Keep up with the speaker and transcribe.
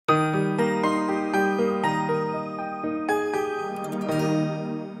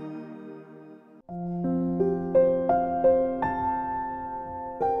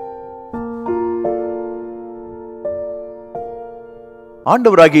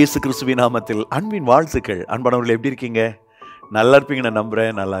ஆண்டவராகிய இயேசு கிறிஸ்துவின் நாமத்தில் அன்பின் வாழ்த்துக்கள். அன்பானவர்கள், எப்படி இருக்கீங்க? நல்லா இருப்பீங்க நான்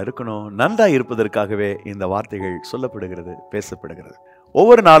நம்புறேன். நல்லா இருக்கணும். நன்றா இருப்பதற்காகவே இந்த வார்த்தைகள் சொல்லப்படுகிறது, பேசப்படுகிறது.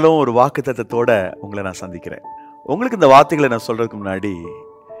 ஒவ்வொரு நாளும் ஒரு வாக்குத்தத்தத்தோட உங்களை நான் சந்திக்கிறேன். உங்களுக்கு இந்த வார்த்தைகளை நான் சொல்றதுக்கு முன்னாடி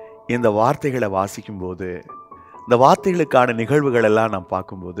இந்த வார்த்தைகளை வாசிக்கும் போது, இந்த வார்த்தைகளுக்கான நிகழ்வுகள் எல்லாம் நான்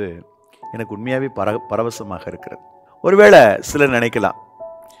பார்க்கும்போது எனக்கு உண்மையாகவே பரவசமாக இருக்கிறது. ஒருவேளை சிலர் நினைக்கலாம்,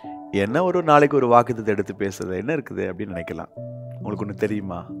 என்ன ஒரு நாளைக்கு ஒரு வாக்குத்தத்தை எடுத்து பேசுறது என்ன இருக்குது அப்படின்னு நினைக்கலாம். உங்களுக்கு ஒன்று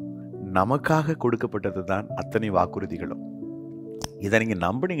தெரியுமா? நமக்காக கொடுக்கப்பட்டது தான் அத்தனை வாக்குறுதிகளும். இதை நீங்க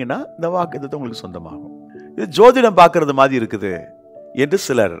நம்பினீங்கன்னா இந்த வாக்குத்தத்தம் உங்களுக்கு சொந்தமாகும். இது ஜோதிடம் பார்க்கறது மாதிரி இருக்குது என்று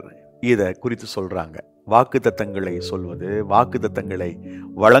சிலர் இதை குறித்து சொல்றாங்க. வாக்குத்தத்தங்களை சொல்வது, வாக்குத்தத்தங்களை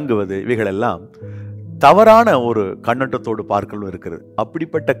வழங்குவது, இவைகளெல்லாம் தவறான ஒரு கண்ணோட்டத்தோடு பார்க்கலும் இருக்கிறது.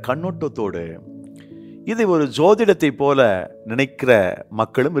 அப்படிப்பட்ட கண்ணோட்டத்தோடு இதை ஒரு ஜோதிடத்தை போல நினைக்கிற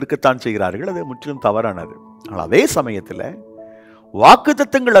மக்களும் இருக்கத்தான் செய்கிறார்கள். அது முற்றிலும் தவறானது. ஆனால் அதே சமயத்தில்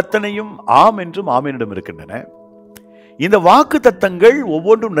வாக்குத்தத்தங்கள் அத்தனையும் ஆம் என்றும் ஆமீனிடம் இருக்கின்றன. இந்த வாக்குத்தத்தங்கள்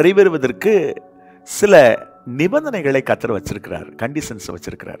ஒவ்வொன்றும் நிறைவேறுவதற்கு சில நிபந்தனைகளை கர்த்தர் வச்சிருக்கிறார், கண்டிஷன்ஸ்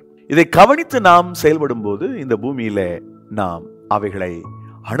வச்சிருக்கிறார். இதை கவனித்து நாம் செயல்படும் போது இந்த பூமியில நாம் அவைகளை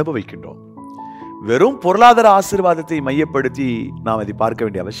அனுபவிக்கின்றோம். வெறும் பொருளாதார ஆசீர்வாதத்தை மையப்படுத்தி நாம் அதை பார்க்க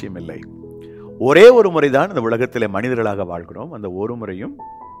வேண்டிய அவசியம் இல்லை. ஒரே ஒரு முறைதான் இந்த உலகத்திலே மனிதர்களாக வாழ்கிறோம். அந்த ஒரு முறையும்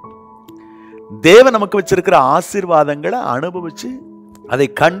தேவன் நமக்கு வச்சிருக்கிற ஆசீர்வாதங்களை அனுபவிச்சு அதை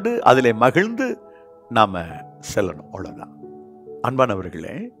கண்டு அதிலே மகிழ்ந்து நாம செல்லணும். அவ்வளவுதான்.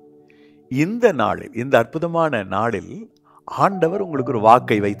 அன்பானவர்களே, இந்த நாளில், இந்த அற்புதமான நாளில் ஆண்டவர் உங்களுக்கு ஒரு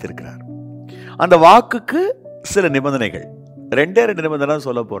வாக்கை வைத்திருக்கிறார். அந்த வாக்குக்கு சில நிபந்தனைகள், ரெண்டே நிபந்தனை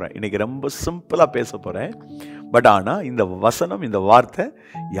சொல்ல போறேன். இன்னைக்கு ரொம்ப சிம்பிளா பேச போறேன். பட் ஆனா இந்த வசனம், இந்த வார்த்தை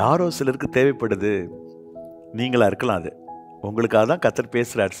யாரோ சிலருக்கு தேவைப்படுது. நீங்களா இருக்கலாம். அது உங்களுக்காக தான் கர்த்தர்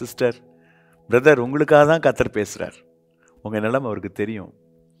பேசுறார். சிஸ்டர், பிரதர், உங்களுக்காக தான் கர்த்தர் பேசுறார். உங்க நிலைமை அவருக்கு தெரியும்.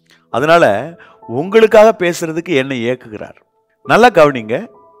 அதனால உங்களுக்காக பேசுறதுக்கு என்னை இயக்குகிறார். நல்லா கவனிங்க.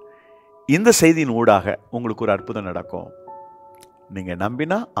 இந்த செய்தியின் ஊடாக உங்களுக்கு ஒரு அற்புதம் நடக்கும். நீங்க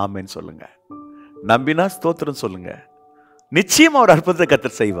நம்பினா ஆமென் சொல்லுங்க, நம்பினா ஸ்தோத்திரம் சொல்லுங்க. நிச்சயமா ஒரு அற்புதத்தை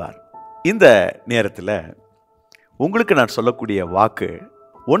கர்த்தர் செய்வார். இந்த நேரத்தில் உங்களுக்கு நான் சொல்லக்கூடிய வாக்கு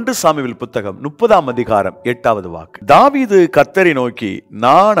 1 சாமுவேல் புத்தகம் 30ஆம் அதிகாரம் 8வது வாக்கு. தாவீது கர்த்தரை நோக்கி,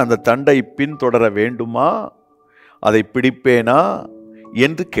 நான் அந்த தண்டை பின்தொடர வேண்டுமா, அதை பிடிப்பேனா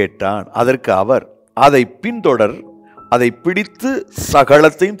என்று கேட்டான். அதற்கு அவர், அதை பின்தொடர், அதை பிடித்து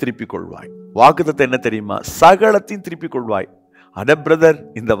சகலத்தையும் திருப்பிக் கொள்வாய். வாக்குத்தத்தம் என்ன தெரியுமா? சகலத்தையும் திருப்பிக் கொள்வாய். அட பிரதர்,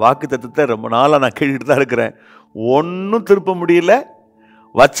 இந்த வாக்குத்தத்தத்தை ரொம்ப நாளா நான் கேட்டுட்டு தான் இருக்கிறேன். ஒன்னும் திருப்ப முடியல.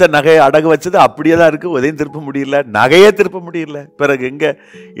 வச்ச நகையை அடகு வச்சது அப்படியே தான் இருக்கு. உதயம் திருப்ப முடியல, நகையே திருப்ப முடியல. பிறகு எங்க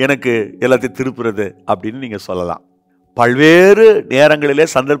எனக்கு எல்லாத்தையும் திருப்புறது அப்படின்னு நீங்க சொல்லலாம். பல்வேறு நேரங்களிலே,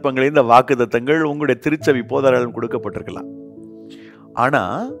 சந்தர்ப்பங்களில் இந்த வாக்குத்தத்தங்கள் உங்களுடைய திருச்சபை போதகர்களும் கொடுக்கப்பட்டிருக்கலாம். ஆனா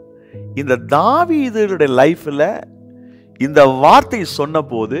இந்த தாவீதுடைய லைஃப்ல இந்த வார்த்தை சொன்ன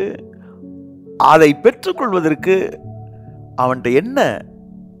போது அதை பெற்றுக்கொள்வதற்கு அவன்கிட்ட என்ன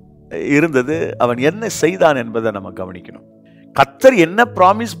இருந்தது, அவன் என்ன செய்தான் என்பதை நம்ம கவனிக்கணும். கர்த்தர் என்ன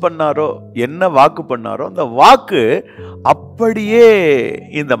ப்ராமிஸ் பண்ணாரோ, என்ன வாக்கு பண்ணாரோ, அந்த வாக்கு அப்படியே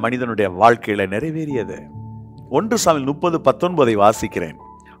இந்த மனிதனுடைய வாழ்க்கையில நிறைவேறியது. 1 சாமுவேல் 30:19 வாசிக்கிறேன்.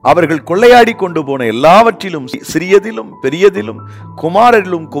 அவர்கள் கொள்ளையாடி கொண்டு போன எல்லாவற்றிலும், சிறியதிலும் பெரியதிலும்,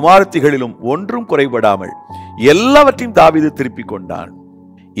 குமாரரிலும் குமாரத்திகளிலும் ஒன்றும் குறைபடாமல் எல்லாவற்றையும் தாவீது திருப்பிக் கொண்டான்.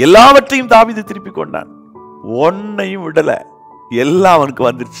 எல்லாவற்றையும் தாவீது திருப்பிக் கொண்டான். ஒன்னையும் விடல. எல்லாம் அவனுக்கு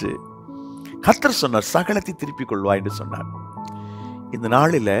வந்துருச்சு. கர்த்தர் சொன்னார், சகலத்தை திருப்பிக் கொள்வா என்று சொன்னார். இந்த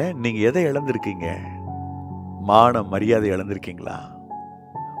நாளில நீங்க எதை இழந்திருக்கீங்க? மான மரியாதை இழந்திருக்கீங்களா?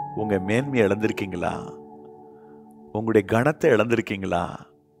 உங்க மேன்மையை இழந்திருக்கீங்களா? உங்களுடைய கனத்தை இழந்திருக்கீங்களா?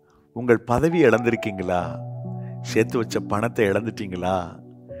 உங்கள் பதவியை இழந்திருக்கீங்களா? சேர்த்து வச்ச பணத்தை இழந்துட்டீங்களா?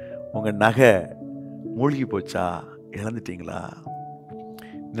 உங்க நகை மூழ்கி போச்சா? இழந்துட்டீங்களா?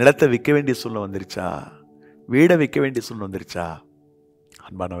 நிலத்தை விற்க வேண்டிய சூழ்நிலை வந்துருச்சா? வீடை விற்க வேண்டிய சூழ்நிலை வந்துருச்சா?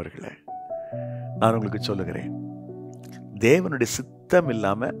 அன்பானவர்களே, நான் உங்களுக்கு சொல்லுகிறேன், தேவனுடைய சித்தம்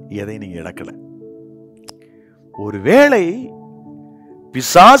இல்லாம எதை நீங்க இழக்கல. ஒருவேளை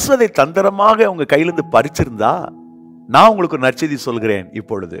பிசாசு அதை தந்திரமாக உங்க கையிலிருந்து பறிச்சிருந்தா, நான் உங்களுக்கு ஒரு நற்செய்தி சொல்கிறேன்.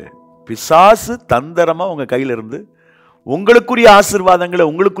 இப்பொழுது பிசாசு தந்திரமா உங்க கையில இருந்து உங்களுக்குரிய ஆசீர்வாதங்களை,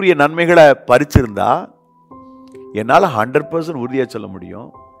 உங்களுக்குரிய நன்மைகளை பறிச்சிருந்தா, என்னால 100% உறுதியா சொல்ல முடியும்,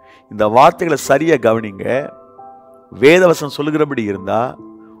 இந்த வார்த்தைகளை சரியா கவனிங்க. வேதவசனம் சொல்லுகிறபடி இருந்தா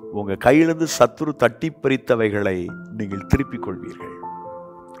உங்க கையிலிருந்து சத்துரு தட்டி பறித்தவைகளை நீங்கள் திருப்பிக் கொள்வீர்கள்.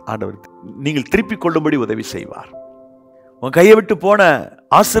 ஆண்டவர் நீங்கள் திருப்பிக் கொள்ளும்படி உதவி செய்வார். உங்க கையை விட்டு போன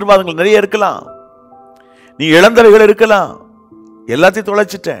ஆசீர்வாதங்கள் நிறைய இருக்கலாம். நீ இழந்தவைகள் இருக்கலாம். எல்லாத்தையும்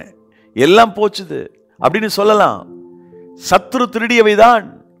தொலைச்சிட்டேன், எல்லாம் போச்சுது அப்படின்னு சொல்லலாம். சத்துரு திருடியவைதான்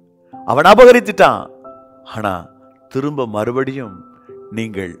அவன் அபகரித்துட்டான். ஆனா திரும்ப மறுபடியும்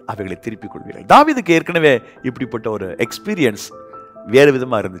நீங்கள் அவைகளை திருப்பிக் கொள்வீர்கள். தாவீதுக்கு ஏற்கனவே இப்படிப்பட்ட ஒரு எக்ஸ்பீரியன்ஸ் வேறு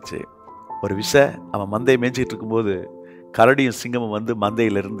விதமா இருந்துச்சு. ஒரு விஷயம், அவன் மந்தையை மேய்ச்சிட்டு இருக்கும்போது கரடியும் சிங்கமும் வந்து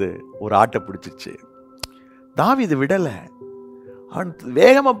மந்தையிலிருந்து ஒரு ஆட்டை பிடிச்சிச்சு. தாவீது விடல, அவன்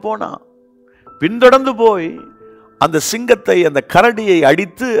வேகமா போனான். பின்தொடர்ந்து போய் அந்த சிங்கத்தை, அந்த கரடியை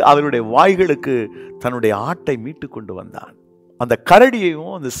அடித்து அவருடைய வாய்களுக்கு தன்னுடைய ஆட்டை மீட்டு கொண்டு வந்தான். அந்த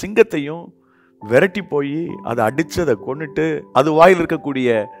கரடியையும் அந்த சிங்கத்தையும் விரட்டி போய் அதை அடிச்சு அதை கொன்னுட்டு அது வாயில் இருக்கக்கூடிய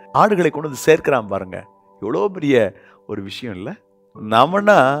ஆடுகளை கொண்டு வந்து சேர்க்கிறான். பாருங்க, எவ்வளோ பெரிய ஒரு விஷயம் இல்லை?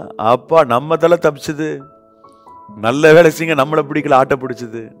 நம்மனா அப்பா நம்ம தலை தப்பிச்சது, நல்ல வேலை சிங்கம் நம்மளை பிடிக்கல ஆட்டை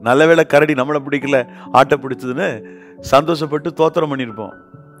பிடிச்சது, நல்ல வேலை கரடி நம்மளை பிடிக்கல ஆட்டை பிடிச்சதுன்னு சந்தோஷப்பட்டு தோத்திரம் பண்ணியிருப்போம்.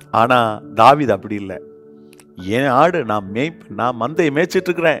 ஆனா தாவீது அப்படி இல்லை. என் ஆடு நான் மந்தையை மேய்ச்சிட்டு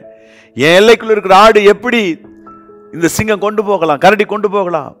இருக்கிறேன், என் எல்லைக்குள்ள இருக்கிற ஆடு எப்படி இந்த சிங்கம் கொண்டு போகலாம், கரடி கொண்டு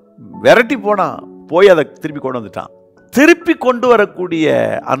போகலாம்? விரட்டி போனான், போய் அதை திருப்பி கொண்டு வந்துட்டான். திருப்பி கொண்டு வரக்கூடிய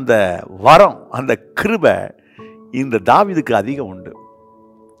அந்த வரம், அந்த கிருபை இந்த தாவீதுக்கு அதிகம் உண்டு.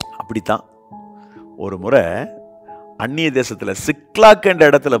 அப்படித்தான் ஒரு முறை அந்நிய தேசத்துல சிக்லாக் என்ற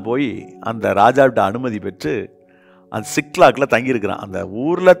இடத்துல போய் அந்த ராஜாவிட்ட அனுமதி பெற்று அந்த சிக்லாக்ல தங்கியிருக்கிறான். அந்த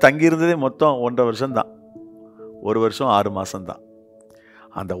ஊர்ல தங்கியிருந்ததே மொத்தம் 1.5 வருஷம் தான், 1 வருஷம் 6 மாசம் தான்.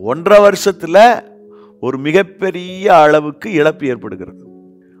 அந்த 1.5 வருஷத்துல ஒரு மிகப்பெரிய அளவுக்கு இழப்பு ஏற்படுகிறது.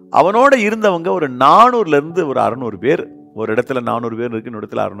 அவனோட இருந்தவங்க ஒரு 400ல இருந்து ஒரு 600 பேர். ஒரு இடத்துல 400 பேர் இருக்கு, இன்னொரு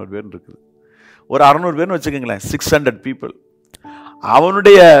இடத்துல 600 பேர் இருக்குது. ஒரு 600 பேர்னு வச்சுக்கோங்களேன், 600 பீப்புள்.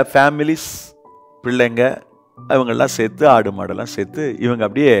 அவனுடைய ஃபேமிலிஸ், பிள்ளைங்க, இவங்கெல்லாம் சேர்த்து, ஆடு மாடெல்லாம் சேர்த்து இவங்க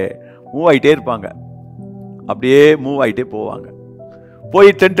அப்படியே மூவ் ஆகிட்டே இருப்பாங்க. அப்படியே மூவ் ஆகிட்டே போவாங்க.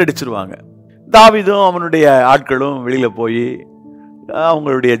 போய் டென்ட் அடிச்சிருவாங்க. தாவீதும் அவனுடைய ஆட்களும் வெளியில போய்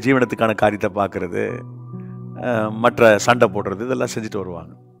அவங்களுடைய ஜீவனத்துக்கான காரியத்தை பார்க்கறது, மற்ற சண்டை போடுறது, இதெல்லாம் செஞ்சுட்டு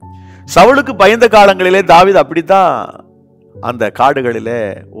வருவாங்க. சவுலுக்கு பயந்த காலங்களிலே தாவீது அப்படித்தான் அந்த காடுகளிலே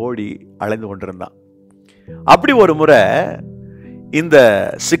ஓடி அலைந்து கொண்டிருந்தான். அப்படி ஒரு முறை இந்த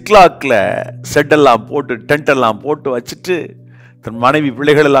சிக்லாக்ல செட்டெல்லாம் போட்டு, டென்ட் எல்லாம் போட்டு வச்சுட்டு தன் மனைவி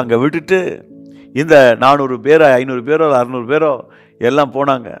பிள்ளைகள் எல்லாம் அங்கே விட்டுட்டு இந்த 400 பேரோ 500 பேரோ 600 பேரோ எல்லாம்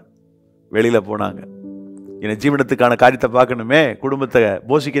போனாங்க, வெளியில போனாங்க. என்ன ஜீவனத்துக்கான காரியத்தை பார்க்கணுமே, குடும்பத்தை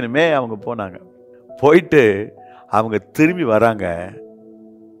போஷிக்கணுமே, அவங்க போனாங்க. போயிட்டு அவங்க திரும்பி வராங்க.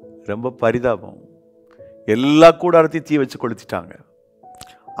 ரொம்ப பரிதாபம், எல்லா கூடாரத்தையும் தீ வச்சு கொளுத்திட்டாங்க.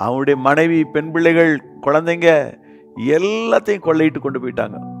 அவனுடைய மனைவி, பெண் பிள்ளைகள், குழந்தைங்க எல்லாத்தையும் கொள்ளையிட்டு கொண்டு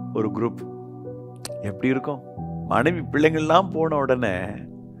போயிட்டாங்க ஒரு குரூப். எப்படி இருக்கும்? மனைவி பிள்ளைங்கள்லாம் போன உடனே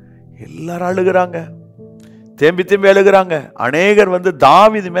எல்லாரும் அழுகிறாங்க, தேம்பி தேம்பி அழுகிறாங்க. அநேகர் வந்து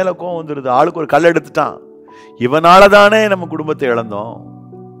தாவீது மேல கோவம் வந்துடுது. ஆளுக்கு ஒரு கல் எடுத்துட்டான், இவனால தானே நம்ம குடும்பத்தை இழந்தோம்,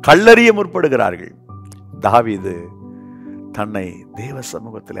 கல்லறிய முற்படுகிறார்கள். தாவீது தன்னை தேவ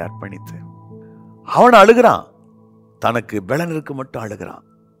சமூகத்தில் அர்ப்பணித்து அவன் அழுகிறான். தனக்கு பலன் இருக்கு மட்டும் அழுகிறான்,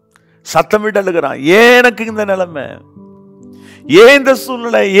 சத்தமிட்டு அழுகிறான். ஏன் எனக்கு இந்த நிலைமை, ஏன் இந்த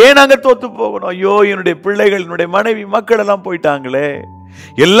சூழ்நிலை, ஏன் நாங்க தோத்து போகணும்? ஐயோ, என்னுடைய பிள்ளைகள், என்னுடைய மனைவி, மக்கள் எல்லாம் போயிட்டாங்களே,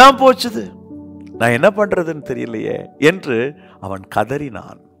 எல்லாம் போச்சுது, நான் என்ன பண்றதுன்னு தெரியலையே என்று அவன்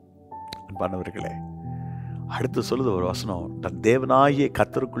கதறினான். அன்பானவர்களே, அடுத்து சொல்லுது ஒரு வசனம், தன் தேவனாகிய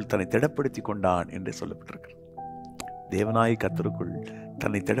கர்த்தருக்குள் தன்னை திடப்படுத்தி கொண்டான் என்று சொல்லப்பட்டிருக்கிறது. தேவனாகிய கர்த்தருக்குள்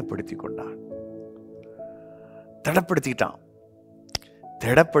தன்னை திடப்படுத்தி கொண்டான். திடப்படுத்திக்கிட்டான்.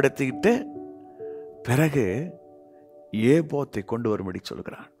 திடப்படுத்திக்கிட்டு பிறகு ஏபோத்தை கொண்டு வரும்படி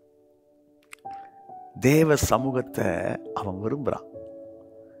சொல்கிறான். தேவ சமூகத்தை அவன் விரும்புறான்.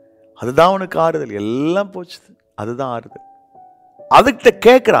 அதுதான் அவனுக்கு ஆறுதல். எல்லாம் போச்சு, அதுதான் ஆறுதல். அதுகிட்ட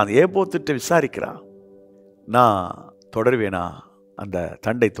கேட்கிறான், ஏபோத்திட்ட விசாரிக்கிறான், நான் தொடருவேனா, அந்த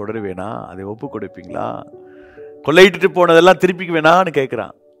தண்டை தொடருவேனா, அதை ஒப்பு கொடுப்பீங்களா, கொள்ளையிட்டு போனதெல்லாம் திருப்பிக்கு வேணான்னு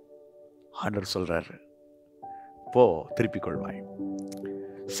கேட்கிறான். ஆண்டவர் சொல்றாரு, போ, திருப்பிக் கொள்வாய்.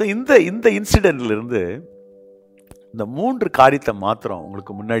 இந்த இன்சிடென்ட்ல இருந்து இந்த 3 காரியத்தை மாத்திரம்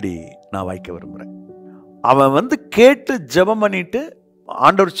உங்களுக்கு முன்னாடி நான் வைக்க விரும்புறேன். அவன் வந்து கேட்டு ஜெபம் பண்ணிட்டு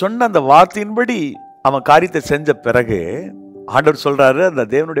ஆண்டவர் சொன்ன அந்த வார்த்தையின்படி அவன் காரியத்தை செஞ்ச பிறகு ஆண்டவர் சொல்றாரு, அந்த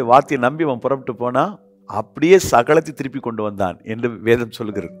தேவனுடைய வார்த்தையை நம்பி அவன் புறப்பட்டு போனா அப்படியே சகலத்தை திருப்பி கொண்டு வந்தான் என்று வேதம்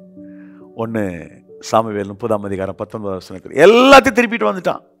சொல்லுகிறது. 1 சாமுவேல் 30ஆம் அதிகாரம் 19ஆம் வசனத்தில் எல்லாத்தையும் திருப்பிட்டு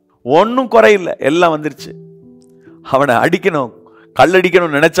வந்துட்டான். ஒன்னும் குறையில்லை, எல்லாம் வந்துருச்சு. அவனை அடிக்கணும்,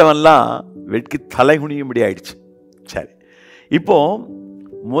 கல்லடிக்கணும் நினைச்சவன்லாம் வெட்கி தலைகுனியும்படி ஆயிடுச்சு. சரி, இப்போ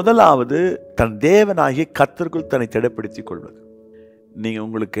முதலாவது தன் தேவனாகிய கர்த்தருக்குள் தன்னை திடப்படுத்திக் கொள்வது.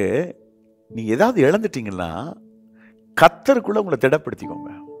 நீங்க ஏதாவது இழந்துட்டீங்கன்னா கர்த்தருக்குள்ள உங்களை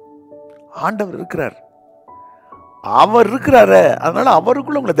திடப்படுத்திக்கோங்க. ஆண்டவர் இருக்கிறார், அவர் இருக்கிறாரு, அதனால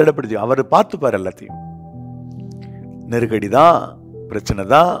அவருக்குள்ள உங்களை திடப்படுத்தி அவர் பார்த்துப்பார் எல்லாத்தையும். நெருக்கடி தான், பிரச்சனை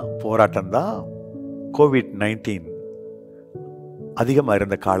தான், போராட்டம் தான். COVID-19 அதிகமாக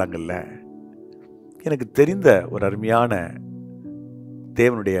இருந்த காலங்களில் எனக்கு தெரிந்த ஒரு அருமையான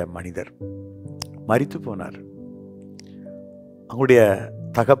தேவனுடைய மனிதர் மரித்து போனார். அவங்களுடைய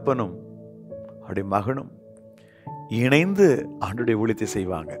தகப்பனும் அவருடைய மகனும் இணைந்து ஆண்டுடைய ஊழியத்தை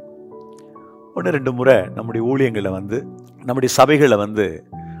செய்வாங்க. 1-2 முறை நம்முடைய ஊழியங்களை நம்முடைய சபைகளை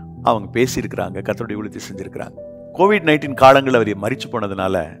அவங்க பேசியிருக்கிறாங்க, கர்த்தருடைய ஊழியத்தை செஞ்சிருக்கிறாங்க. COVID-19 காலங்களில் அவர் மரிச்சு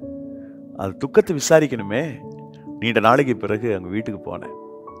போனதுனால அது துக்கத்தை விசாரிக்கணுமே. நீண்ட நாளைக்கு பிறகு அங்கே வீட்டுக்கு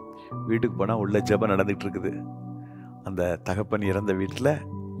போனால் உள்ள ஜெபம் நடந்துகிட்டு இருக்குது. அந்த தகப்பன் இறந்த வீட்டில்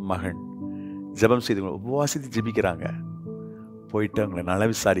மகன் ஜெபம் செய்து உபவாசித்து ஜெபிக்கிறாங்க. போயிட்டு அவங்களை நல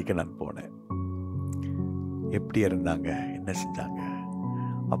விசாரிக்க நான் போனேன். எப்படி இருந்தாங்க, என்ன செஞ்சாங்க?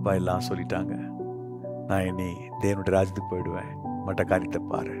 அப்பா எல்லாம் சொல்லிட்டாங்க, நான் இனி தேவனுடைய ராஜ்யத்துக்கு போயிடுவேன், மற்ற காரியத்தை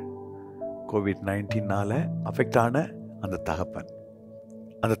பாரு. COVID-19 அஃபெக்ட் ஆன அந்த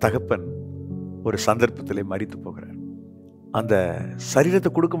தகப்பன் ஒரு சந்தர்ப்பத்திலே மரித்து போகிறார். அந்த சரீரத்தை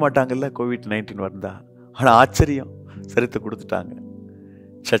கொடுக்க மாட்டாங்கல்ல COVID-19 வந்தா. ஆனால் ஆச்சரியம், சரீரத்தை கொடுத்துட்டாங்க.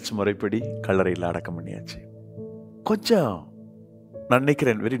 சர்ச் முறைப்படி கல்லறையில் அடக்கம் பண்ணியாச்சு. கொஞ்சம் நான்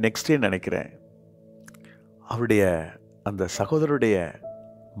நினைக்கிறேன், வெரி நெக்ஸ்ட் டே நினைக்கிறேன், அவருடைய அந்த சகோதரருடைய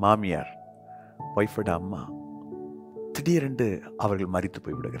மாமியார், ஒய்ஃபோட அம்மா, திடீரென்று அவர்கள் மரித்து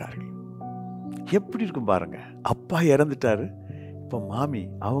போய் விடுகிறார்கள். எப்படி இருக்கும் பாருங்க. அப்பா இறந்துட்டாரு, இப்போ மாமி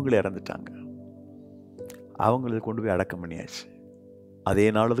அவங்களே இறந்துட்டாங்க. அவங்கள கொண்டு போய் அடக்கம் பண்ணியாச்சு. அதே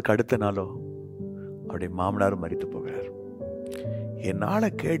நாளுக்கு அடுத்த நாளோ அவருடைய மாமனாரும் மரித்து போகிறார்.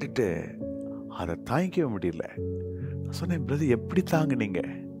 என்னால் கேட்டுட்டு அதை தாங்கிக்கவே முடியல. நான் சொன்னேன், பிரதர் எப்படி தாங்குனீங்க?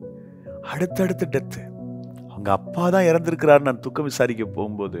 அடுத்தடுத்த டெத்து. அவங்க அப்பா தான் இறந்துருக்கிறாரு. நான் துக்கம் விசாரிக்க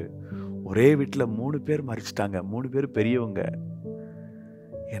போகும்போது ஒரே வீட்டில் 3 பேர் மரிச்சிட்டாங்க. 3 பேர் பெரியவங்க.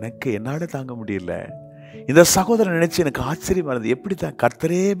 என்னால் தாங்க முடியல. இந்த சகோதரன் நினைச்சு எனக்கு ஆச்சரியமா இருந்தது. எப்படி தான்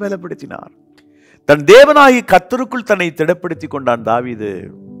கர்த்தரே பலப்படுத்தினார். தன் தேவனாகி கர்த்தருக்குள் தன்னை திடப்படுத்தி கொண்டான் தாவீது.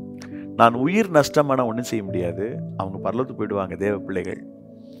 நான் உயிர் நஷ்டமான ஒன்றும் செய்ய முடியாது, அவங்க பரலோகத்துக்கு போயிடுவாங்க. தேவ பிள்ளைகள்,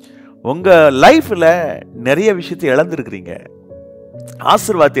 உங்க லைஃப்ல நிறைய விஷயத்தை இழந்திருக்கிறீங்க,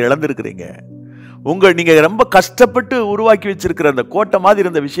 ஆசீர்வாதத்தை இழந்திருக்கிறீங்க. நீங்க ரொம்ப கஷ்டப்பட்டு உருவாக்கி வச்சிருக்கிற அந்த கோட்டை மாதிரி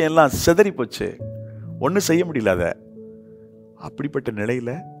இருந்த விஷயம் எல்லாம் சிதறி போச்சு, ஒன்றும் செய்ய முடியல. அப்படிப்பட்ட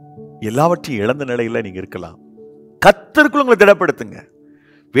நிலையில, எல்லாவற்றையும் இழந்த நிலையில நீங்க இருக்கலாம். கர்த்தருக்குள் உங்களை திடப்படுத்துங்க.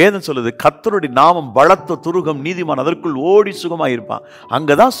 வேதம் சொல்லுது, கர்த்தருடைய நாமம் பலத்த துருகம், நீதிமான் அதற்குள் ஓடி சுகமாயிருப்பான்.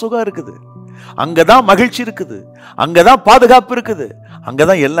 அங்கதான் சுகம் இருக்குது, அங்கதான் மகிழ்ச்சி இருக்குது, அங்கதான் பாதுகாப்பு இருக்குது,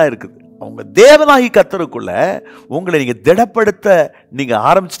 அங்கதான் எல்லாம் இருக்குது. அவங்க தேவனாகி கர்த்தருக்குள்ள உங்களை நீங்க திடப்படுத்த நீங்க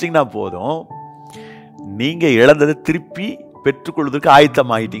ஆரம்பிச்சிட்டீங்கன்னா போதும், நீங்க இழந்ததை திருப்பி பெற்றுக்கொள்வதற்கு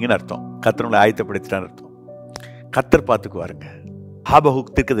ஆயத்தமாயிட்டீங்கன்னு அர்த்தம். கர்த்தர் உங்களை ஆயத்தப்படுத்திட்டான்னு அர்த்தம். கர்த்தர் பார்த்துக்குவாருங்க.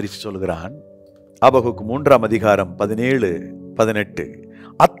 ஆபகுக் தீர்க்கதரிசி சொல்லுகிறான், ஆபகுக் 3ஆம் அதிகாரம் 17-18,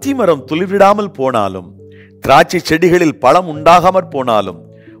 அத்திமரம் துளிர்விடாமல் போனாலும், திராட்சை செடிகளில் பழம் உண்டாகாமற் போனாலும்,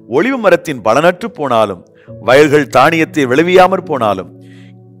 ஒலிவ மரத்தின் பலனற்று போனாலும், வயல்கள் தானியத்தை விளைவியாமற் போனாலும்,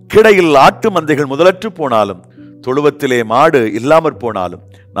 கிடையில் ஆட்டு மந்தைகள் முதலற்று போனாலும், தொழுவத்திலே மாடு இல்லாமற் போனாலும்,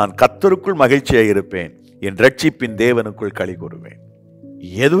 நான் கர்த்தருக்குள் மகிழ்ச்சியாக இருப்பேன், என் ரட்சிப்பின் தேவனுக்குள் களி கூறுவேன்.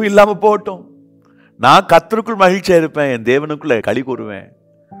 எதுவும் இல்லாம போகட்டும், நான் கர்த்தருக்குள் மகிழ்ச்சியா இருப்பேன், என் தேவனுக்குள்ள களி கூறுவேன்.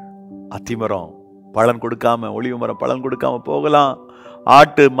 அத்திமரம் பலன் கொடுக்காம, ஒலிவ மரம் பலன் கொடுக்காம போகலாம்,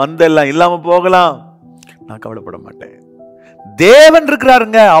 ஆட்டு மந்தை எல்லாம் இல்லாம போகலாம், நான் கவலைப்பட மாட்டேன். தேவன்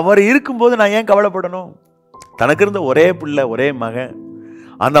இருக்கிறாருங்க, அவர் இருக்கும்போது நான் ஏன் கவலைப்படணும்? தனக்கு இருந்த ஒரே பிள்ளை, ஒரே மகன்,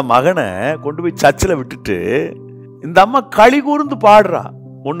 அந்த மகனை கொண்டு போய் சர்ச்சில் விட்டுட்டு இந்த அம்மா களி கூர்ந்து பாடுறா.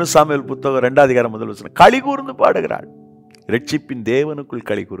 1 சாமுவேல் புத்தகம் 2ஆம் அதிகாரம் 1 வசனம், களி கூர்ந்து பாடுகிறாள். ரட்சிப்பின் தேவனுக்குள்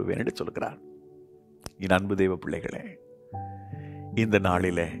களி கூறுவேன் என்று சொல்கிறார். என் அன்பு தேவ பிள்ளைகளே, இந்த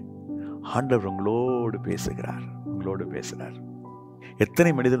நாளிலே ஆண்டவர் உங்களோடு பேசுகிறார். எத்தனை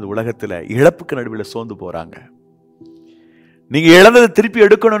மனிதர் இந்த உலகத்துல இழப்புக்கு நடுவில் சோர்ந்து போறாங்க. நீங்க இழந்ததை திருப்பி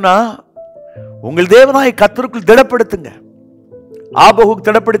எடுக்கணும்னா உங்கள் தேவனாய் கர்த்தருக்குள் திடப்படுத்துங்க. ஆபகுக்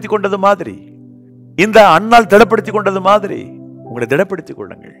திடப்படுத்தி கொண்டது மாதிரி, இந்த அண்ணால் திடப்படுத்தி கொண்டது மாதிரி உங்களை திடப்படுத்திக்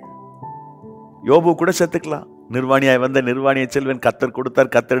கொள்ளுங்கள். யோபு கூட செத்துக்கலாம். நிர்வாணியாய் வந்த நிர்வாணியை செல்வன், கர்த்தர்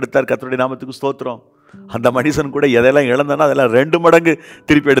கொடுத்தார், கர்த்தர் எடுத்தார், கர்த்தருடைய நாமத்துக்கு ஸ்தோத்திரம். அந்த மனுஷன் கூட எதெல்லாம் இழந்தானோ அதெல்லாம் 2 மடங்கு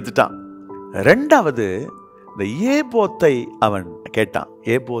திருப்பி எடுத்துட்டான். 2வது, இந்த ஏபோத்தை அவன் கேட்டான்,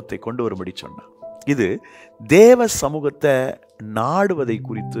 ஏபோத்தை கொண்டு வரும்படி சொன்னான். இது தேவ சமூகத்தை நாடுவதை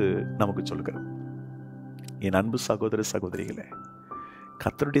குறித்து நமக்கு சொல்கிறது. என் அன்பு சகோதர சகோதரிகளே,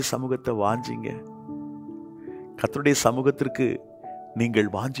 கர்த்தருடைய சமூகத்தை வாஞ்சிங்க. கர்த்தருடைய சமூகத்திற்கு நீங்கள்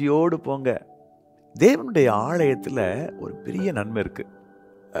வாஞ்சியோடு போங்க. தேவனுடைய ஆலயத்தில் ஒரு பெரிய நன்மை இருக்கு.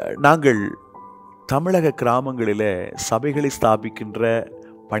 நாங்கள் தமிழக கிராமங்களில் சபைகளை ஸ்தாபிக்கின்ற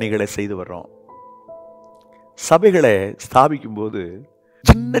பணிகளை செய்து வர்றோம். சபைகளை ஸ்தாபிக்கும் போது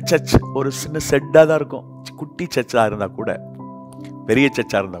சின்ன சர்ச், ஒரு சின்ன செட்டாக தான் இருக்கும். குட்டி சர்ச்சாக இருந்தால் கூட, பெரிய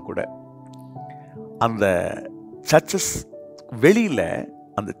சர்ச்சாக இருந்தால் கூட, அந்த சர்ச்சஸ் வெளியில்,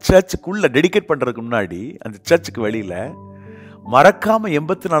 அந்த சர்ச்சுக்குள்ளே டெடிகேட் பண்ணுறதுக்கு முன்னாடி அந்த சர்ச்சுக்கு வெளியில் மறக்காமல்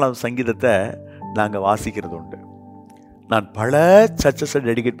 84ஆம் சங்கீதத்தை நாங்கள் வாசிக்கிறது உண்டு. நான் பல சர்ச்சஸை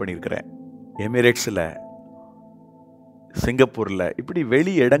டெடிகேட் பண்ணியிருக்கிறேன். எமிரேட்ஸில், சிங்கப்பூரில், இப்படி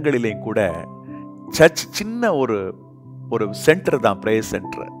வெளி இடங்களிலேயும் கூட சர்ச் சின்ன ஒரு சென்டர் தான், ப்ரேயர்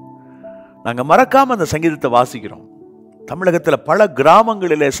சென்டர். நாங்கள் மறக்காமல் அந்த சங்கீதத்தை வாசிக்கிறோம். தமிழகத்தில் பல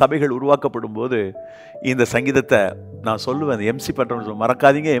கிராமங்களிலே சபைகள் உருவாக்கப்படும் போது இந்த சங்கீதத்தை நான் சொல்லுவேன். எம்சி பண்ணுறோன்னு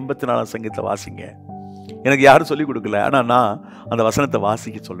மறக்காதீங்க, 84ஆம் சங்கீதத்தை வாசிங்க. எனக்கு யாரும் சொல்லிக் கொடுக்கல, ஆனால் நான் அந்த வசனத்தை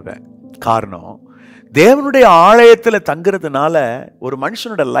வாசிக்க சொல்லுவேன். காரணம், தேவனுடைய ஆலயத்தில் தங்குறதுனால ஒரு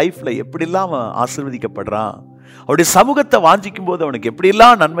மனுஷனோட லைஃப்பில் எப்படிலாம் அவன் ஆசீர்வதிக்கப்படுறான், அவருடைய சமூகத்தை வாஞ்சிக்கும் போது அவனுக்கு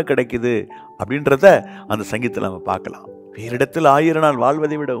எப்படிலாம் நன்மை கிடைக்குது அப்படின்றத அந்த சங்கீதத்தில் நம்ம பார்க்கலாம். வேறிடத்தில் 1000 நாள்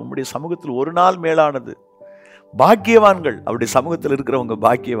வாழ்வதை விட உம்முடைய சமூகத்தில் ஒரு நாள் மேலானது. பாக்கியவான்கள், அவருடைய சமூகத்தில் இருக்கிறவங்க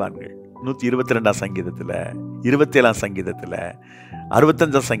பாக்கியவான்கள். 122ஆம் சங்கீதத்தில், 27ஆம் சங்கீதத்தில்,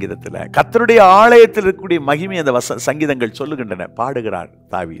 65ஆம் சங்கீதத்தில் கர்த்தருடைய ஆலயத்தில் இருக்கக்கூடிய மகிமை அந்த சங்கீதங்கள் சொல்லுகின்றன. பாடுகிறார்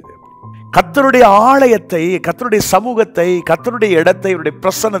தாவீது. கர்த்தருடைய ஆலயத்தை, கர்த்தருடைய சமூகத்தை, கர்த்தருடைய இடத்தை, அவருடைய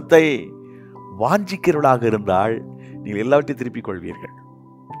பிரசன்னத்தை வாஞ்சிக்கிறவர்களாக இருந்தால் நீங்கள் எல்லாவற்றையும் திருப்பிக் கொள்வீர்கள்.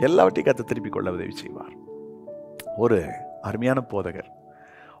 எல்லாவற்றையும் கர்த்தர் திருப்பிக் கொள்ள உதவி செய்வார். ஒரு அருமையான போதகர்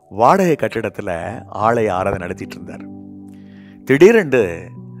வாடகை கட்டிடத்தில் ஆலய ஆராதனை நடத்திட்டு இருந்தார். திடீரென்று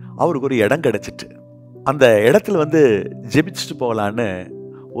அவருக்கு ஒரு இடம் கிடைச்சிட்டு, அந்த இடத்துல ஜெபிச்சுட்டு போகலான்னு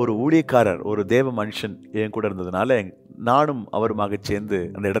ஒரு ஊழியக்காரர், ஒரு தேவ மனுஷன் என் கூட இருந்ததுனால நானும் அவருமாக சேர்ந்து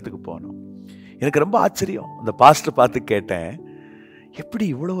அந்த இடத்துக்கு போனோம். எனக்கு ரொம்ப ஆச்சரியம். அந்த பாஸ்டர் பார்த்து கேட்டேன், எப்படி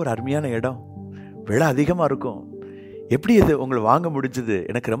இவ்வளோ ஒரு அருமையான இடம், விலை அதிகமாக இருக்கும், எப்படி இது உங்களை வாங்க முடிஞ்சது?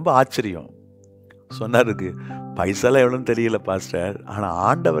 எனக்கு ரொம்ப ஆச்சரியம். சொன்னாருக்கு, பைசாலாம் எவ்வளோன்னு தெரியல பாஸ்டர், ஆனால்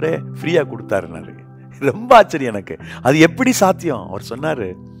ஆண்டவரே ஃப்ரீயாக கொடுத்தாருனாரு. ரொம்ப ஆச்சரியம் எனக்கு, அது எப்படி சாத்தியம்? அவர் சொன்னார்,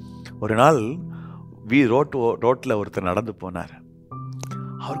 ஒரு நாள் ரோட்டில் ஒருத்தர் நடந்து போனார்.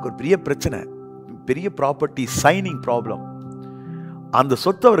 அவருக்கு ஒரு பெரிய பிரச்சனை, பெரிய ப்ராப்பர்ட்டி சைனிங் ப்ராப்ளம். அந்த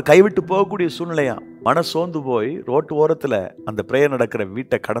சொத்தை அவர் கைவிட்டு போகக்கூடிய சூழ்நிலையா, மன சோர்ந்து போய் ரோட்டு ஓரத்தில் அந்த பிரேயர் நடக்கிற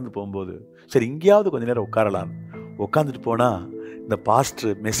வீட்டை கடந்து போகும்போது, சரி இங்கேயாவது கொஞ்ச நேரம் உட்காரலாம். உட்காந்துட்டு போனால் இந்த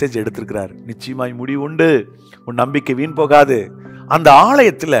பாஸ்டர் மெசேஜ் எடுத்திருக்கிறார், நிச்சயமாய் முடிவு உண்டு, உன் நம்பிக்கை வீண் போகாது. அந்த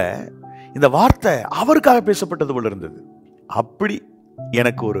ஆலயத்தில் இந்த வார்த்தை அவருக்காக பேசப்பட்டது போல இருந்தது. அப்படி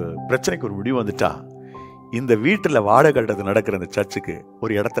எனக்கு ஒரு பிரச்சனைக்கு ஒரு முடிவு வந்துட்டா, இந்த வீட்டில் வாடகை கட்டது நடக்கிற இந்த சர்ச்சுக்கு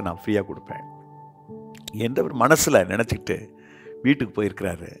ஒரு இடத்த நான் ஃப்ரீயாக கொடுப்பேன் என்ற ஒரு மனசில் நினச்சிக்கிட்டு வீட்டுக்கு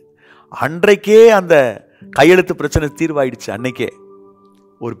போயிருக்கிறாரு. அன்றைக்கே அந்த கையெழுத்து பிரச்சனை தீர்வாயிடுச்சு. அன்னைக்கே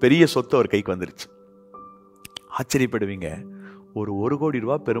ஒரு பெரிய சொத்து அவர் கைக்கு வந்துருச்சு. ஆச்சரியப்படுவீங்க, ஒரு 1 கோடி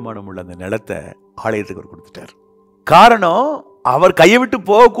ரூபாய் பெருமானம் உள்ள அந்த நிலத்தை ஆலயத்துக்கு அவர் கொடுத்துட்டார். காரணம், அவர் கையை விட்டு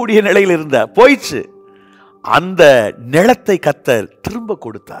போகக்கூடிய நிலையில் போயிடுச்சு. அந்த நிலத்தை கர்த்தர் திரும்ப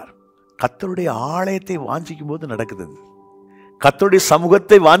கொடுத்தார். கர்த்தருடைய ஆலயத்தை வாஞ்சிக்கும் போது நடக்குது, கர்த்தருடைய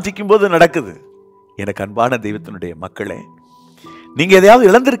சமூகத்தை வாஞ்சிக்கும் போது நடக்குது. எனக்கு அன்பான தெய்வத்தினுடைய மக்களே, நீங்க எதையாவது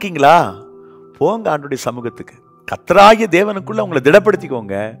இழந்திருக்கீங்களா? போங்க ஆண்டுடைய சமூகத்துக்கு, கர்த்தராகிய தேவனுக்குள்ள உங்களை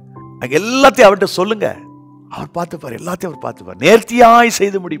திடப்படுத்திக்கோங்க. எல்லாத்தையும் அவர்கிட்ட சொல்லுங்க, அவர் பார்த்துப்பார், எல்லாத்தையும் அவர் பார்த்துப்பார், நேர்த்தியாய்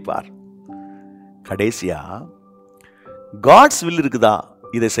செய்து முடிப்பார். கடைசியா காட்ஸ் வில் இருக்குதா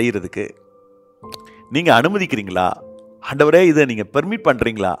இதை செய்யறதுக்கு? நீங்க அனுமதிக்கிறீங்களா? ஆண்டவரே இதை நீங்க பெர்மிட்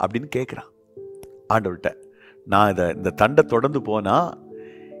பண்றீங்களா அப்படின்னு கேட்கிறான் ஆண்டவர்கிட்ட. நான் இந்த தண்டை தொடர்ந்து போனா,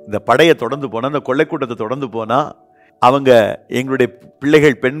 இந்த படையை தொடர்ந்து போனா, இந்த கொள்ளை கூட்டத்தை தொடர்ந்து போனா, அவங்க எங்களுடைய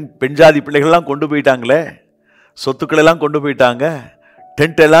பிள்ளைகள், பெண் ஜாதி பிள்ளைகள்லாம் கொண்டு போயிட்டாங்களே, சொத்துக்களெல்லாம் கொண்டு போயிட்டாங்க,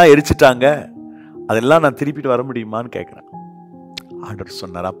 டென்ட் எல்லாம் எரிச்சிட்டாங்க, அதெல்லாம் நான் திருப்பிட்டு வர முடியுமான்னு கேட்கிறேன். ஆண்டவர்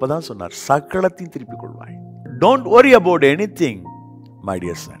சொன்னார், அப்பதான் சொன்னார், சகலத்தையும் திருப்பிக் கொள்வாய். Don't worry about anything my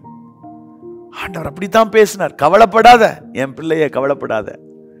dear son. ஆண்டவர் அப்படித்தான் பேசினார். கவலைப்படாத என் பிள்ளைய, கவலைப்படாத,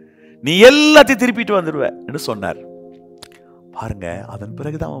 நீ எல்லாத்தையும் திருப்பிட்டு வந்துடுவ என்று சொன்னார். பாருங்க, அதன்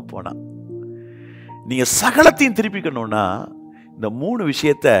பிறகுதான் அவன் போனான். நீங்க சகலத்தையும் திருப்பிக்கணும்னா இந்த 3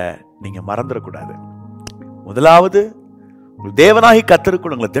 விஷயத்தை நீங்க மறந்துடக்கூடாது. முதலாவது, தேவனாகி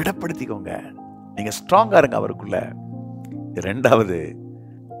கர்த்தருக்குள்ள உங்களை திடப்படுத்திக்கோங்க, நீங்க ஸ்ட்ராங்கா இருங்க அவருக்குள்ள. இரண்டாவது,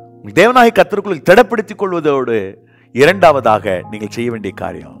 தேவனாகி கர்த்தருக்குள்ள திடப்படுத்திக் கொள்வதோடு இரண்டாவதாக நீங்கள் செய்ய வேண்டிய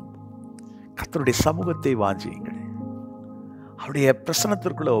காரியம், கர்த்தருடைய சமூகத்தை வாஞ்சியுங்கள், அவருடைய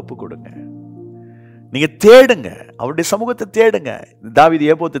பிரசன்னத்திற்குள்ள ஒப்பு கொடுங்க. நீங்க தேடுங்க, அவருடைய சமூகத்தை தேடுங்க. தாவீது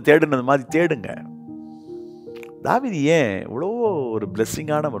ஏபோத்தை தேடுனது மாதிரி தேடுங்க. தாவீது ஏன் இவ்வளோ ஒரு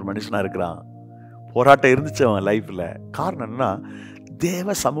பிளெஸ்ஸிங்கான ஒரு மனுஷனா இருக்கிறான்? போராட்டம் இருந்துச்சு அவன் லைஃப்ல. காரணம் என்னன்னா,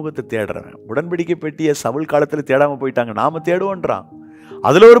 தேவ சமூகத்தை தேடுறவன். உடன்படிக்கை பெட்டிய சவுல் காலத்துல தேடாம போயிட்டாங்க, நாம தேடுவோன்றான்.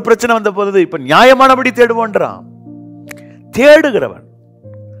 அதுல ஒரு பிரச்சனை வந்த போது இப்ப நியாயமானபடி தேடுவோன்றான். தேடுகிறவன்,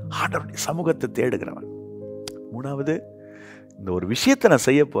 ஆண்டவருடைய சமூகத்தை தேடுகிறவன். மூணாவது, இந்த ஒரு விஷயத்தை நான்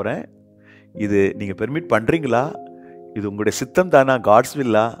செய்ய போறேன், இது நீங்க பெர்மிட் பண்றீங்களா, இது உங்களுடைய சித்தம் தானா, காட்ஸ்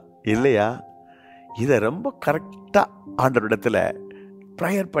வில்லா இல்லையா, இதை ரொம்ப கரெக்டா ஆண்டவரிடத்துல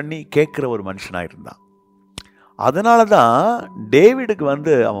ப்ரேயர் பண்ணி கேட்கிற ஒரு மனுஷனா இருந்தான். அதனாலதான்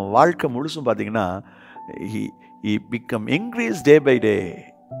டேவிடுக்கு அவன் வாழ்க்கை முழுசும் பார்த்தீங்கன்னா he become increased day by day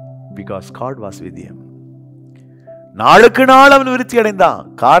because God was with him. நாளுக்கு நாள் அவன் விருத்தி அடைந்தான்.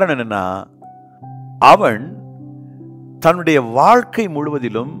 காரணம் என்னன்னா, அவன் தன்னுடைய வாழ்க்கை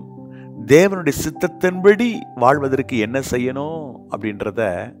முழுவதிலும் தேவனுடைய சித்தத்தின்படி வாழ்வதற்கு என்ன செய்யணும் அப்படின்றத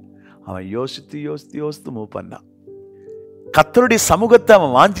அவன் யோசித்து யோசித்து யோசித்து மூவ் பண்ணான். கர்த்தருடைய சமூகத்தை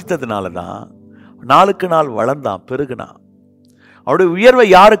அவன் வாஞ்சித்ததுனாலதான் நாளுக்கு நாள் வளர்ந்தான், பெருகினான். அவருடைய உயர்வை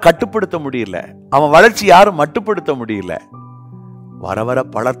யாரும் கட்டுப்படுத்த முடியல, அவன் வளர்ச்சி யாரும் மட்டுப்படுத்த முடியல. வர வர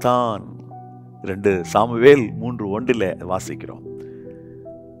பலத்தான். 2 சாமுவேல் 3:1 வாசிக்கிறோம்.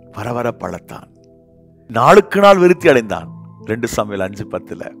 வர வர பலத்தான், நாளுக்கு நாள் விருத்தி அடைந்தான். 2 சாமுவேல்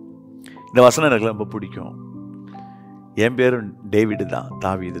 5:10. இந்த வசனம் எனக்கு ரொம்ப பிடிக்கும். என் பேரும் டேவிடு தான்,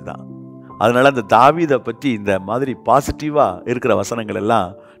 தாவீது தான். அதனால அந்த தாவீதை பற்றி இந்த மாதிரி பாசிட்டிவா இருக்கிற வசனங்கள் எல்லாம்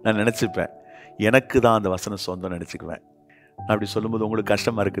நான் நினைச்சுப்பேன். எனக்கு தான் அந்த வசனம் சொந்தம் நினைச்சுக்குவேன். நான் அப்படி சொல்லும்போது உங்களுக்கு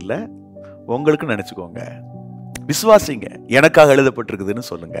கஷ்டமா இருக்குல்ல, உங்களுக்கு நினைச்சுக்கோங்க, விசுவாசிங்க. எனக்காக எழுதப்பட்டிருக்குதுன்னு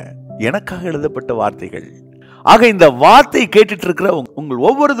சொல்லுங்க. எனக்காக எழுதப்பட்ட வார்த்தைகள். ஆக இந்த வார்த்தை கேட்டுட்டு இருக்கிற உங்கள்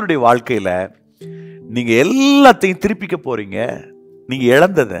ஒவ்வொருத்தருடைய வாழ்க்கையில நீங்க எல்லாத்தையும் திருப்பிக்க போறீங்க. நீங்க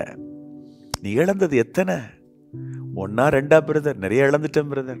இழந்தது எத்தனை? 1 2 பிரதர்? நிறைய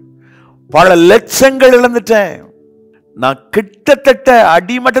இழந்துட்டேன் பிரதர். பல லட்சங்கள் இழந்துட்டேன். நான் கிட்டத்தட்ட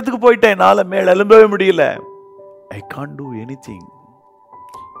அடிமட்டத்துக்கு போயிட்டேன். என்னால மேல எழும்பவே முடியல. I can't do anything.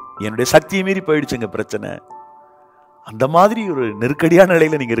 என்னுடைய சக்தியை மீறி போயிடுச்சுங்க பிரச்சனை. அந்த மாதிரி ஒரு நெருக்கடியான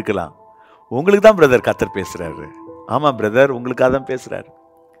நிலையில நீங்க இருக்கலாம். உங்களுக்கு தான் பிரதர் கர்த்தர் பேசுறாரு. ஆமா பிரதர், உங்களுக்காக தான் பேசுறாரு.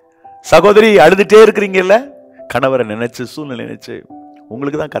 சகோதரி, அழுதுட்டே இருக்கிறீங்கல்ல, கணவரை நினைச்சு, சூழ்நிலை நினைச்சு,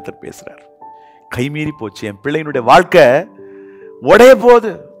 உங்களுக்கு தான் கர்த்தர் பேசுறாரு. கைமீறி போச்சு, என் பிள்ளையினுடைய வாழ்க்கை உடைய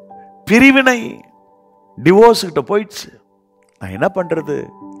போது, பிரிவினை, டிவோர்ஸ் கிட்ட போயிடுச்சு, நான் என்ன பண்றது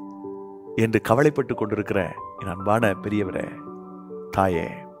என்று கவலைப்பட்டு கொண்டிருக்கிற என் அன்பான பெரியவரே, தாயே,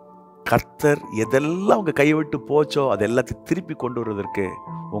 கர்த்தர் எதெல்லாம் உங்க கையை விட்டு போச்சோ அது எல்லாத்தையும் திருப்பி கொண்டு வருவதற்கு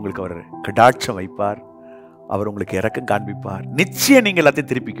உங்களுக்கு அவர் கடாட்சம் வைப்பார். அவர் உங்களுக்கு இரக்கம் காண்பிப்பார். நிச்சயம் நீங்க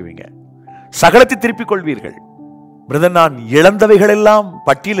எல்லாத்தையும் திருப்பிக்குவீங்க, சகலத்தை திருப்பிக் கொள்வீர்கள். பிரதர், நான் இழந்தவைகள் எல்லாம்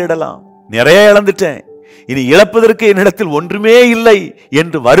பட்டியலிடலாம். நிறைய இழந்துட்டேன், இனி இழப்பதற்கு என்னிடத்தில் ஒன்றுமே இல்லை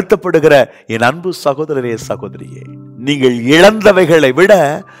என்று வருத்தப்படுகிற என் அன்பு சகோதரரே, சகோதரியே, நீங்கள் இழந்தவைகளை விட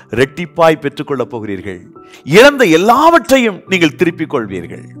இரட்டிப்பாய் பெற்றுக்கொள்ளப் போகிறீர்கள். இழந்த எல்லாவற்றையும் நீங்கள் திருப்பிக்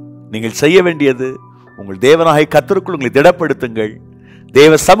கொள்வீர்கள். நீங்கள் செய்ய வேண்டியது, உங்கள் தேவனாகிய கர்த்தருக்குள் உங்களை திடப்படுத்துங்கள்,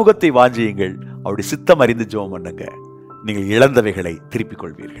 தேவ சமூகத்தை வாஞ்சியுங்கள், அவருடைய சித்தம் அறிந்து ஜெபம் பண்ணுங்க. நீங்கள் இழந்தவைகளை திருப்பிக்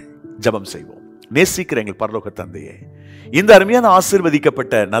கொள்வீர்கள். ஜெபம் செய்வோம். நேசிக்கிற எங்கள் பரலோக தந்தையே, இந்த அருமையான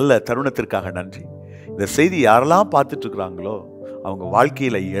ஆசீர்வதிக்கப்பட்ட நல்ல தருணத்திற்காக நன்றி. இந்த செய்தி யாரெல்லாம் பார்த்துட்டு இருக்கிறாங்களோ அவங்க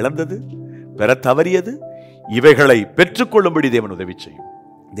வாழ்க்கையில இழந்தது, பெற தவறியது, இவைகளை பெற்றுக்கொள்ளும்படி தேவன் உதவி செய்யும்.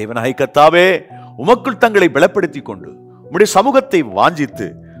 தேவனாகிய கர்த்தாவே, உமக்குள் தங்களை பலப்படுத்திக் கொண்டு உம்முடைய சமூகத்தை வாஞ்சித்து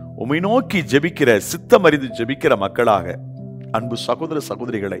உம்மை நோக்கி ஜெபிக்கிற, சித்தம் அறிந்து ஜெபிக்கிற மக்களாக அன்பு சகோதர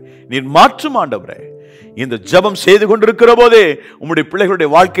சகோதரிகளை நீர் மாற்றும் ஆண்டவரே. இந்த ஜெபம் செய்து கொண்டிருக்கிற போதே உம்முடைய பிள்ளைகளுடைய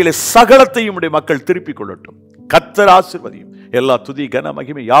வாழ்க்கையில சகலத்தையும் உம்முடைய மக்கள் திருப்பிக் கொள்ளட்டும். கர்த்தர் ஆசீர்வதியும். எல்லா துதி கன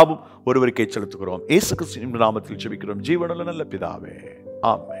மகிமை யாவும் ஒருவருக்கே செலுத்துகிறோம். இயேசு கிறிஸ்துவின் நாமத்தில் ஜெபிக்கிறோம் ஜீவனுள்ள நல்ல பிதாவே,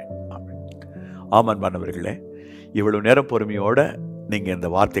 ஆமென். ஆமென். மாணவர்களே, இவ்வளவு நேரம் பொறுமையோட நீங்க இந்த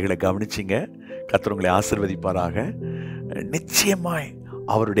வார்த்தைகளை கவனிச்சீங்க. கர்த்தர் உங்களை ஆசீர்வதிப்பாராக. நிச்சயமாய்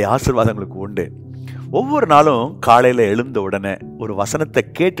அவருடைய ஆசீர்வாதங்களுக்கு உண்டு. ஒவ்வொரு நாளும் காலையில எழுந்த உடனே ஒரு வசனத்தை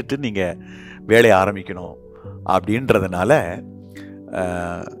கேட்டுட்டு நீங்க வேலையை ஆரம்பிக்கணும் அப்படின்றதுனால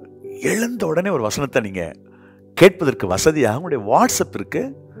எழுந்த உடனே ஒரு வசனத்தை நீங்க கேட்பதற்கு வசதியாக உங்களுடைய வாட்ஸ்அப்பிற்கு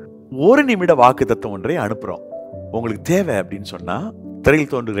 1 நிமிட வாக்குத்தத்தம் ஒன்றை அனுப்புறோம். உங்களுக்கு தேவை அப்படின்னு சொன்னா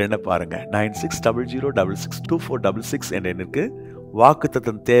திரையில் தோன்றுகிற என்ன பாருங்க, 9600662466 என்ற எண்ணிற்கு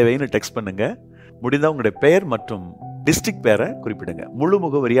வாக்குத்தத்தம் தேவைன்னு டெக்ஸ்ட் பண்ணுங்க. முடிந்தா உங்களுடைய பெயர் மற்றும் டிஸ்ட்ரிக்ட் பேரை குறிப்பிடுங்க. முழு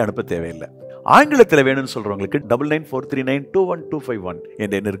முகவரியை அனுப்ப தேவையில்லை. ஆங்கிலத்தில் வேணும்னு சொல்றவங்களுக்கு 9943921251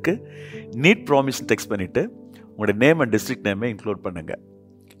 என்ற எண்ணிற்கு நீட் ப்ராமிஸ் டெக்ஸ்ட் பண்ணிட்டு உங்களுடைய நேம் அண்ட் டிஸ்ட்ரிக்ட் நேமை இன்க்ளூட் பண்ணுங்க.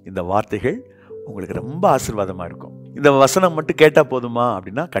 இந்த வார்த்தைகள் உங்களுக்கு ரொம்ப ஆசீர்வாதமா இருக்கும். இந்த வசனம் மட்டும் கேட்டா போதுமா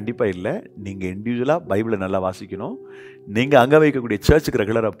அப்படின்னா கண்டிப்பா இல்லை. நீங்க இண்டிவிஜுவலா பைபிளை நல்லா வாசிக்கணும். நீங்க அங்க வைக்கக்கூடிய சர்ச்சுக்கு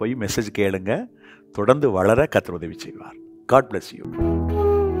ரெகுலரா போய் மெசேஜ் கேளுங்க. தொடர்ந்து வளர கர்த்தர் உதவி செய்வார். God bless you.